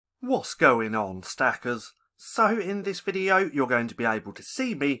What's going on, stackers? So in this video you're going to be able to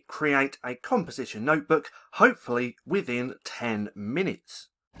see me create a composition notebook, hopefully within 10 minutes.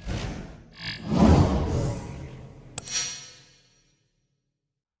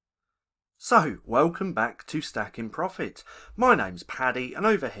 So, welcome back to StackinProfit. My name's Paddy, and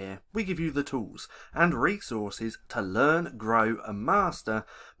over here we give you the tools and resources to learn, grow and master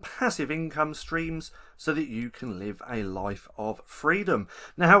passive income streams so that you can live a life of freedom.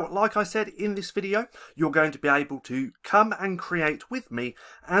 Now, like I said in this video, you're going to be able to come and create with me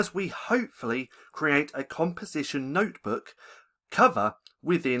as we hopefully create a composition notebook cover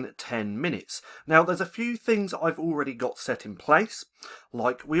within 10 minutes. Now there's a few things I've already got set in place,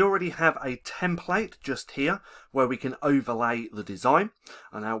 like we already have a template just here where we can overlay the design.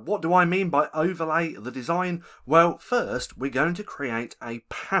 And now what do I mean by overlay the design? Well, first we're going to create a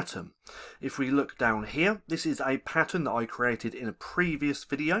pattern. If we look down here, this is a pattern that I created in a previous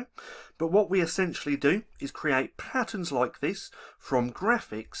video, but what we essentially do is create patterns like this from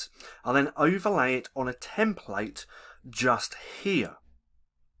graphics and then overlay it on a template just here.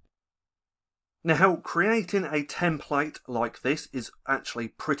 Now, creating a template like this is actually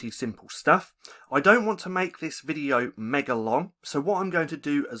pretty simple stuff. I don't want to make this video mega long, so what I'm going to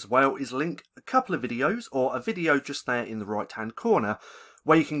do as well is link a couple of videos, or a video just there in the right hand corner,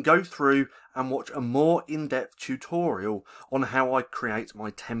 where you can go through and watch a more in-depth tutorial on how I create my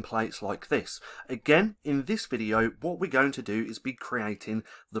templates like this. Again, in this video, what we're going to do is be creating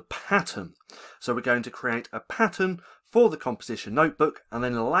the pattern. So we're going to create a pattern for the composition notebook and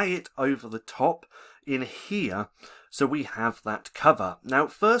then lay it over the top in here so we have that cover. Now,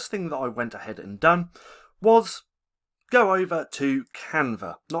 first thing that I went ahead and done was go over to Creative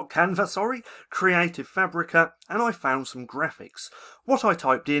Fabrica, and I found some graphics. What I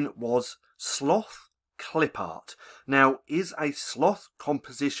typed in was sloth clip art. Now, is a sloth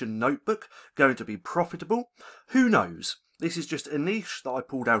composition notebook going to be profitable? Who knows? This is just a niche that I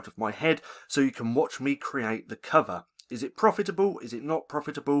pulled out of my head so you can watch me create the cover. Is it profitable? Is it not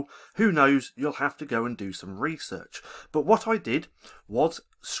profitable? Who knows? You'll have to go and do some research. But what I did was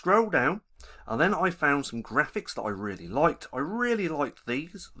scroll down, and then I found some graphics that I really liked. I really liked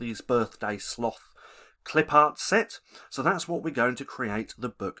these birthday sloth clip art set. So that's what we're going to create the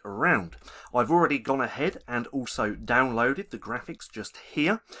book around. I've already gone ahead and also downloaded the graphics just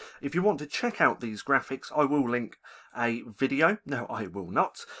here. If you want to check out these graphics, I will link a video. No, I will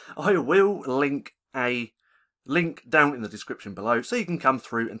not. I will link a link down in the description below so you can come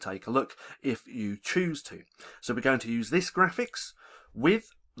through and take a look if you choose to. So we're going to use this graphics with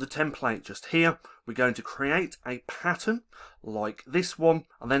the template just here. We're going to create a pattern like this one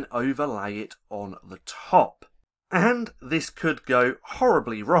and then overlay it on the top. And this could go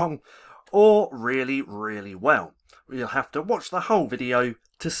horribly wrong or really, really well. You'll have to watch the whole video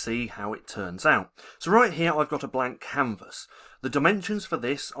to see how it turns out. So right here I've got a blank canvas. The dimensions for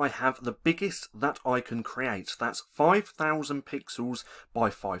this, I have the biggest that I can create. That's 5,000 pixels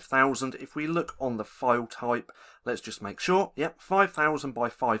by 5,000. If we look on the file type, let's just make sure. Yep, 5,000 by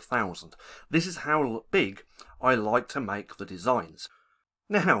 5,000. This is how big I like to make the designs.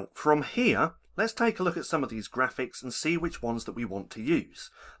 Now, from here, let's take a look at some of these graphics and see which ones that we want to use.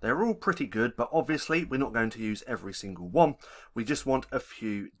 They're all pretty good, but obviously we're not going to use every single one. We just want a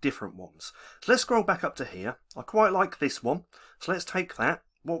few different ones. So let's scroll back up to here. I quite like this one. So let's take that.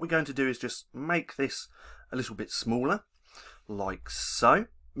 What we're going to do is just make this a little bit smaller, like so.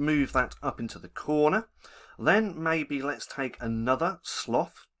 Move that up into the corner. Then maybe let's take another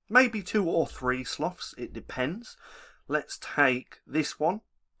sloth. Maybe 2 or 3 sloths, it depends. Let's take this one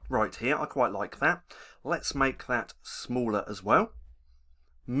right here. I quite like that. Let's make that smaller as well.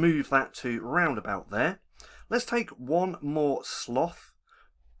 Move that to round about there. Let's take one more sloth,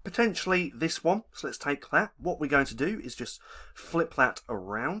 potentially this one. So let's take that. What we're going to do is just flip that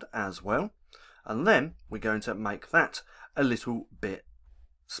around as well, and then we're going to make that a little bit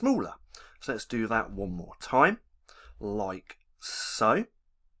smaller. So let's do that one more time, like so.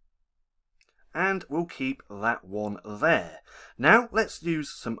 And we'll keep that one there. Now let's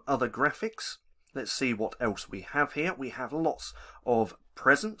use some other graphics. Let's see what else we have here. We have lots of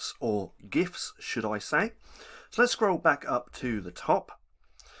presents, or gifts should I say. So let's scroll back up to the top.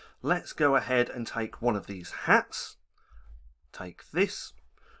 Let's go ahead and take one of these hats. Take this.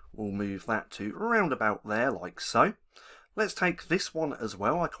 We'll move that to round about there like so. Let's take this one as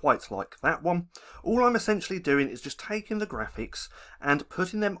well. I quite like that one. All I'm essentially doing is just taking the graphics and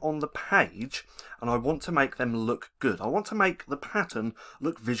putting them on the page, and I want to make them look good. I want to make the pattern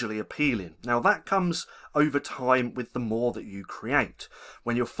look visually appealing. Now that comes over time with the more that you create.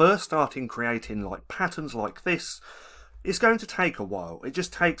 When you're first starting creating like patterns like this, It's going to take a while. It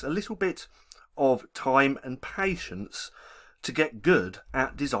just takes a little bit of time and patience to get good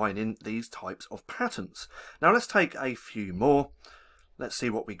at designing these types of patterns. Now let's take a few more. Let's see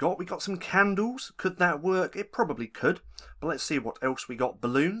what we got. We got some candles. Could that work? It probably could. But let's see what else we got.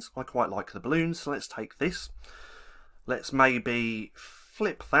 Balloons. I quite like the balloons. So let's take this. Let's maybe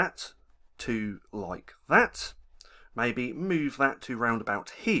flip that to like that. Maybe move that to round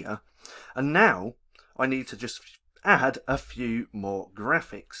about here. And now I need to just add a few more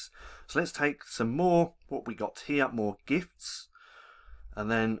graphics. So let's take some more, what we got here, more gifts. And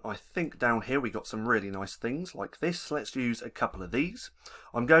then I think down here we got some really nice things like this. Let's use a couple of these.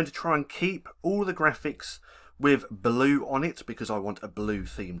 I'm going to try and keep all the graphics with blue on it because I want a blue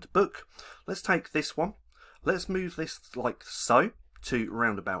themed book. Let's take this one. Let's move this like so to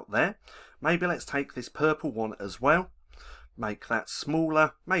round about there. Maybe let's take this purple one as well. Make that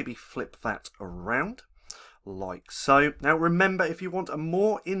smaller. Maybe flip that around like so. Now remember, if you want a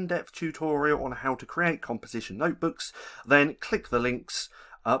more in-depth tutorial on how to create composition notebooks, then click the links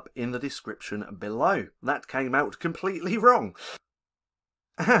up in the description below. That came out completely wrong.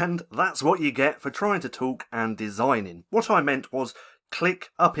 And that's what you get for trying to talk and designing. What I meant was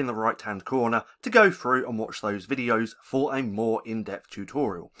click up in the right hand corner to go through and watch those videos for a more in-depth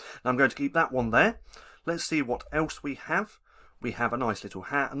tutorial. Now I'm going to keep that one there. Let's see what else we have. We have a nice little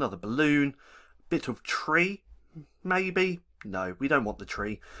hat, another balloon, bit of tree, maybe? No, we don't want the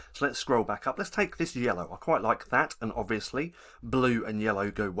tree. So let's scroll back up. Let's take this yellow. I quite like that, and obviously blue and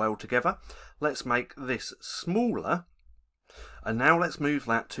yellow go well together. Let's make this smaller, and now let's move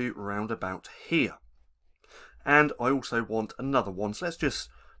that to round about here. And I also want another one, so let's just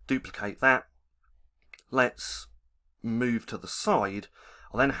duplicate that. Let's move to the side.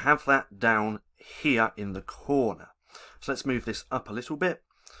 I'll then have that down here in the corner. So let's move this up a little bit.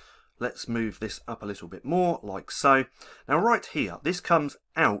 Let's move this up a little bit more, like so. Now right here, this comes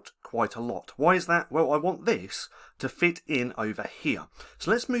out quite a lot. Why is that? Well, I want this to fit in over here. So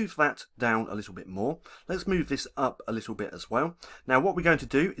let's move that down a little bit more. Let's move this up a little bit as well. Now what we're going to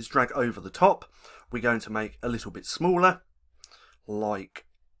do is drag over the top. We're going to make a little bit smaller, like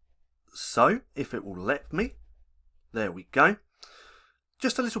so, if it will let me. There we go.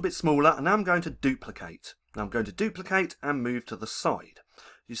 Just a little bit smaller, and now I'm going to duplicate. Now I'm going to duplicate and move to the side.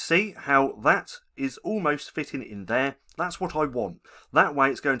 You see how that is almost fitting in there? That's what I want. That way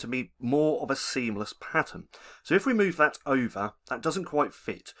it's going to be more of a seamless pattern. So if we move that over, that doesn't quite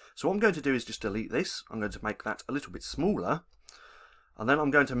fit. So what I'm going to do is just delete this. I'm going to make that a little bit smaller. And then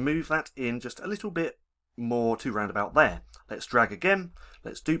I'm going to move that in just a little bit more to round about there. Let's drag again.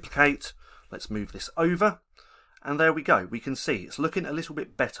 Let's duplicate. Let's move this over. And there we go. We can see it's looking a little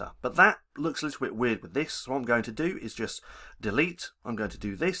bit better, but that looks a little bit weird with this. So what I'm going to do is just delete. I'm going to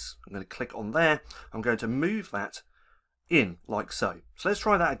do this. I'm going to click on there. I'm going to move that in like so. So let's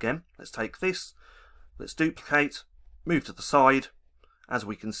try that again. Let's take this. Let's duplicate, move to the side. As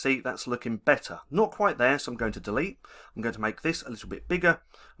we can see, that's looking better. Not quite there, so I'm going to delete. I'm going to make this a little bit bigger.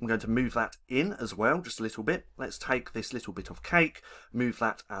 I'm going to move that in as well, just a little bit. Let's take this little bit of cake, move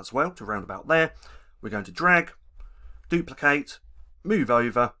that as well to round about there. We're going to drag, duplicate, move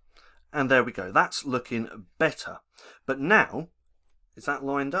over, and there we go. That's looking better. But now, is that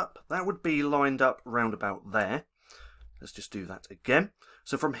lined up? That would be lined up round about there. Let's just do that again.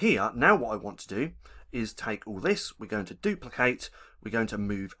 So from here, now what I want to do is take all this, we're going to duplicate, we're going to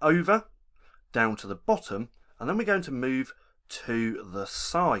move over, down to the bottom, and then we're going to move to the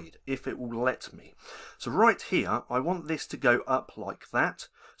side, if it will let me. So right here, I want this to go up like that,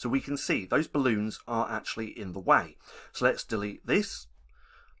 so we can see those balloons are actually in the way. So let's delete this.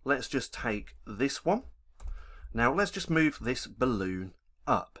 Let's just take this one. Now let's just move this balloon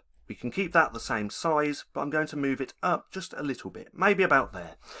up. We can keep that the same size, but I'm going to move it up just a little bit, maybe about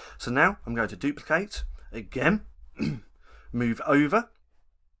there. So now I'm going to duplicate again, move over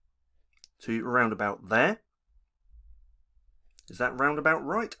to round about there. Is that round about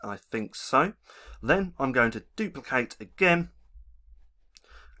right? I think so. Then I'm going to duplicate again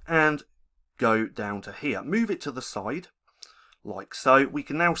and go down to here. Move it to the side like so. We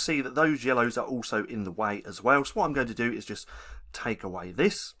can now see that those yellows are also in the way as well. So what I'm going to do is just take away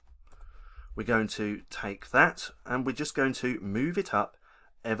this. We're going to take that and we're just going to move it up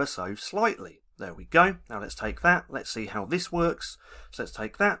ever so slightly. There we go. Now let's take that. Let's see how this works. So let's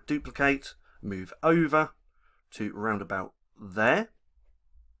take that, duplicate, move over to round about there.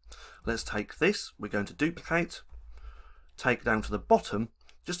 Let's take this. We're going to duplicate, take down to the bottom,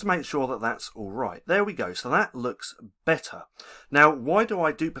 just to make sure that that's all right. There we go. So that looks better. Now, why do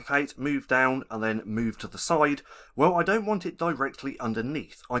I duplicate, move down, and then move to the side? Well, I don't want it directly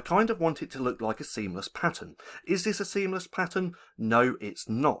underneath. I kind of want it to look like a seamless pattern. Is this a seamless pattern? No, it's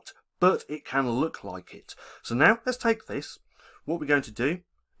not, but it can look like it. So now let's take this. What we're going to do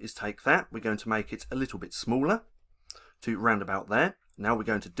is take that. We're going to make it a little bit smaller to round about there. Now we're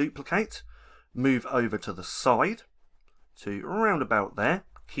going to duplicate, move over to the side to round about there.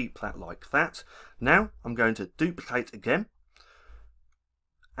 Keep that like that. Now I'm going to duplicate again,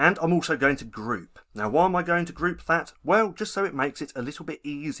 and I'm also going to group. Now why am I going to group that? Well, just so it makes it a little bit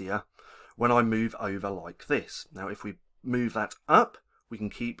easier when I move over like this. Now if we move that up, we can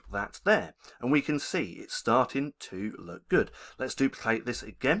keep that there, and we can see it's starting to look good. Let's duplicate this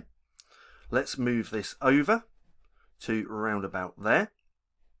again. Let's move this over to round about there,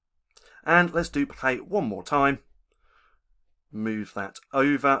 and let's duplicate one more time. Move that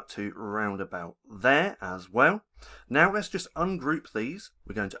over to round about there as well. Now let's just ungroup these.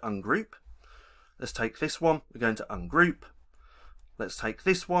 We're going to ungroup. Let's take this one. We're going to ungroup. Let's take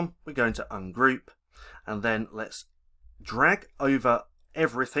this one. We're going to ungroup. And then let's drag over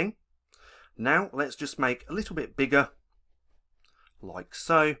everything. Now let's just make a little bit bigger, like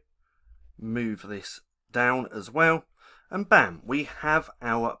so. Move this down as well. And bam, we have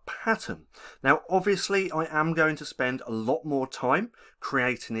our pattern. Now, obviously, I am going to spend a lot more time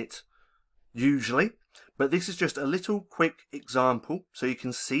creating it usually, but this is just a little quick example so you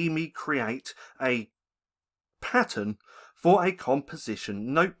can see me create a pattern for a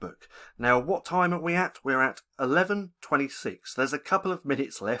composition notebook. Now, what time are we at? We're at 11:26. There's a couple of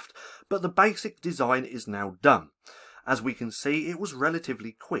minutes left, but the basic design is now done. As we can see, it was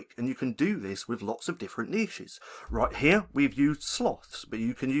relatively quick, and you can do this with lots of different niches. Right here, we've used sloths, but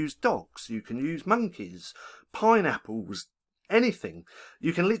you can use dogs, you can use monkeys, pineapples, anything.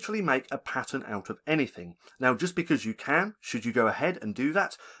 You can literally make a pattern out of anything. Now, just because you can, should you go ahead and do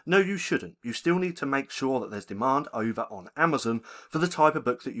that? No, you shouldn't. You still need to make sure that there's demand over on Amazon for the type of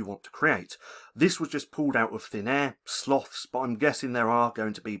book that you want to create. This was just pulled out of thin air, sloths, but I'm guessing there are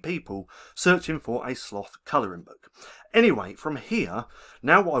going to be people searching for a sloth colouring book. Anyway, from here,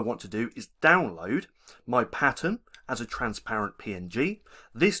 now what I want to do is download my pattern as a transparent PNG.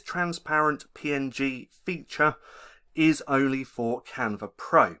 This transparent PNG feature is only for Canva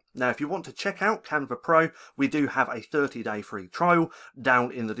Pro. Now, if you want to check out Canva Pro, we do have a 30-day free trial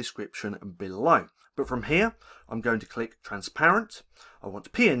down in the description below. But from here, I'm going to click Transparent, I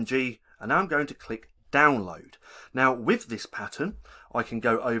want PNG, and now I'm going to click Download. Now, with this pattern, I can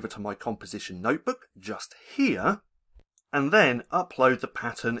go over to my composition notebook just here, and then upload the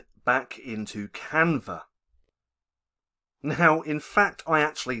pattern back into Canva. Now, in fact, I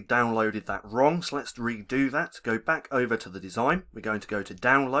actually downloaded that wrong, so let's redo that. Go back over to the design. We're going to go to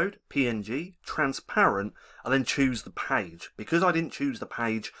Download, PNG, Transparent, and then choose the page. Because I didn't choose the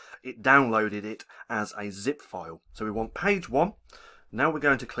page, it downloaded it as a zip file. So we want page 1. Now we're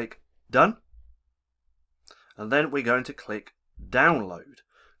going to click Done. And then we're going to click Download.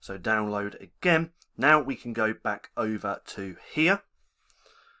 So download again. Now we can go back over to here.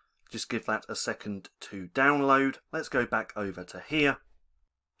 Just give that a second to download. Let's go back over to here.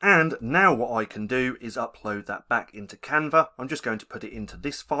 And now what I can do is upload that back into Canva. I'm just going to put it into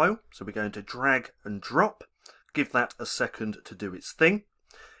this file. So we're going to drag and drop. Give that a second to do its thing.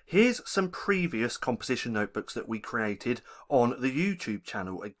 Here's some previous composition notebooks that we created on the YouTube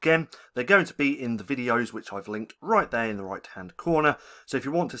channel. Again, they're going to be in the videos which I've linked right there in the right hand corner. So if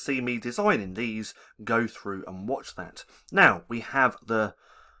you want to see me designing these, go through and watch that. Now we have the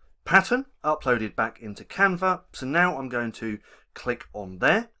pattern uploaded back into Canva. So now I'm going to click on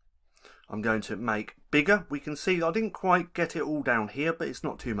there. I'm going to make bigger. We can see I didn't quite get it all down here, but it's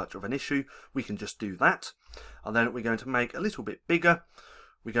not too much of an issue. We can just do that. And then we're going to make a little bit bigger.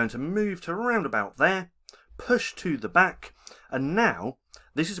 We're going to move to around about there, push to the back, and now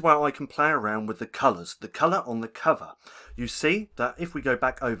this is where I can play around with the colours, the colour on the cover. You see that if we go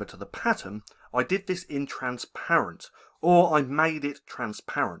back over to the pattern, I did this in transparent, or I made it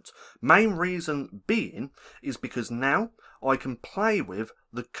transparent. Main reason being is because now I can play with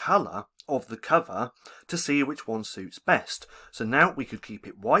the colour of the cover to see which one suits best. So now we could keep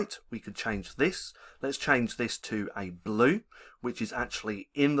it white, we could change this. Let's change this to a blue, which is actually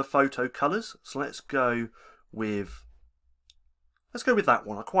in the photo colours. So let's go with that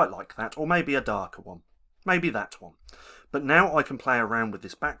one. I quite like that, or maybe a darker one. Maybe that one. But now I can play around with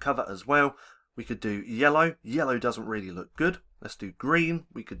this back cover as well. We could do yellow. Yellow doesn't really look good. Let's do green.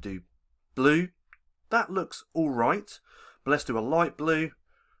 We could do blue. That looks alright. But let's do a light blue.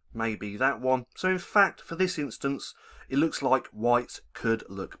 Maybe that one. So in fact, for this instance, it looks like white could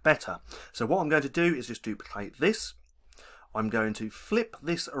look better. So what I'm going to do is just duplicate this. I'm going to flip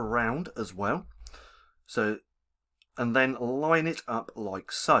this around as well. So, and then line it up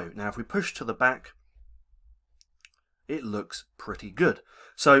like so. Now if we push to the back, it looks pretty good.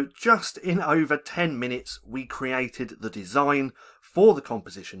 So just in over 10 minutes, we created the design for the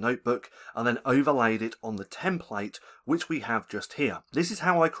composition notebook and then overlaid it on the template, which we have just here. This is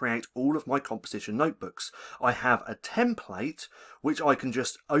how I create all of my composition notebooks. I have a template which I can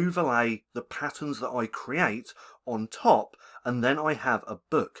just overlay the patterns that I create on top, and then I have a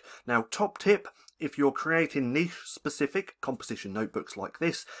book. Now, top tip, if you're creating niche-specific composition notebooks like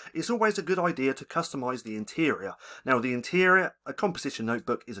this, it's always a good idea to customize the interior. Now, the interior, a composition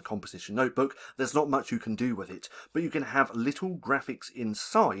notebook is a composition notebook. There's not much you can do with it, but you can have little graphics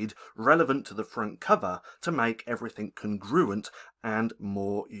inside relevant to the front cover to make everything congruent and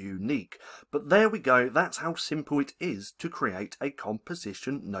more unique. But there we go, that's how simple it is to create a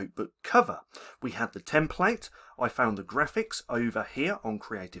composition notebook cover. We had the template, I found the graphics over here on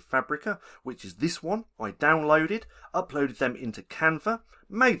Creative Fabrica, which is this one. I downloaded, uploaded them into Canva,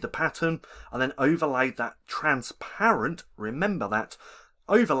 made the pattern, and then overlaid that transparent, remember that,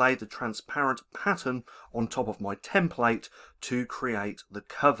 overlaid the transparent pattern on top of my template to create the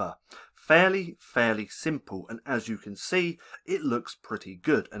cover. Fairly simple, and as you can see, it looks pretty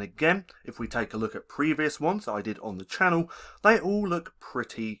good. And again, if we take a look at previous ones that I did on the channel, they all look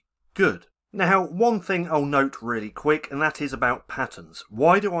pretty good. Now, one thing I'll note really quick, and that is about patterns.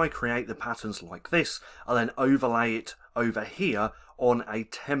 Why do I create the patterns like this and then overlay it over here on a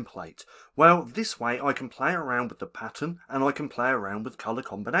template? Well, this way I can play around with the pattern and I can play around with color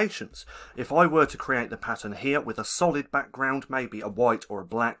combinations. If I were to create the pattern here with a solid background, maybe a white or a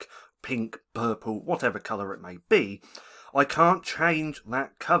black, pink, purple, whatever color it may be, I can't change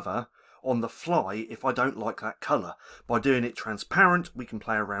that cover on the fly if I don't like that color. By doing it transparent, we can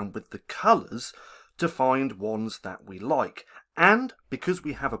play around with the colors to find ones that we like. And because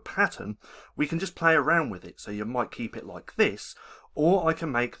we have a pattern, we can just play around with it. So you might keep it like this, or I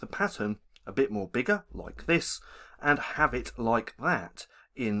can make the pattern a bit more bigger like this and have it like that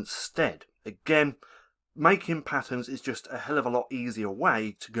instead. Again, making patterns is just a hell of a lot easier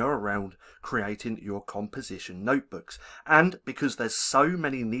way to go around creating your composition notebooks. And because there's so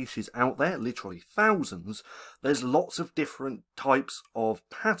many niches out there, literally thousands, there's lots of different types of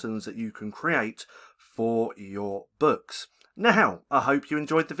patterns that you can create for your books. Now, I hope you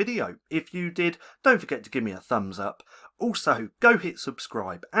enjoyed the video. If you did, don't forget to give me a thumbs up. Also, go hit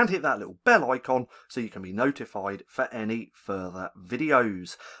subscribe and hit that little bell icon so you can be notified for any further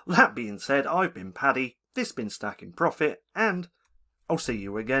videos. That being said, I've been Paddy, this has been Stacking Profit, and I'll see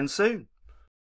you again soon.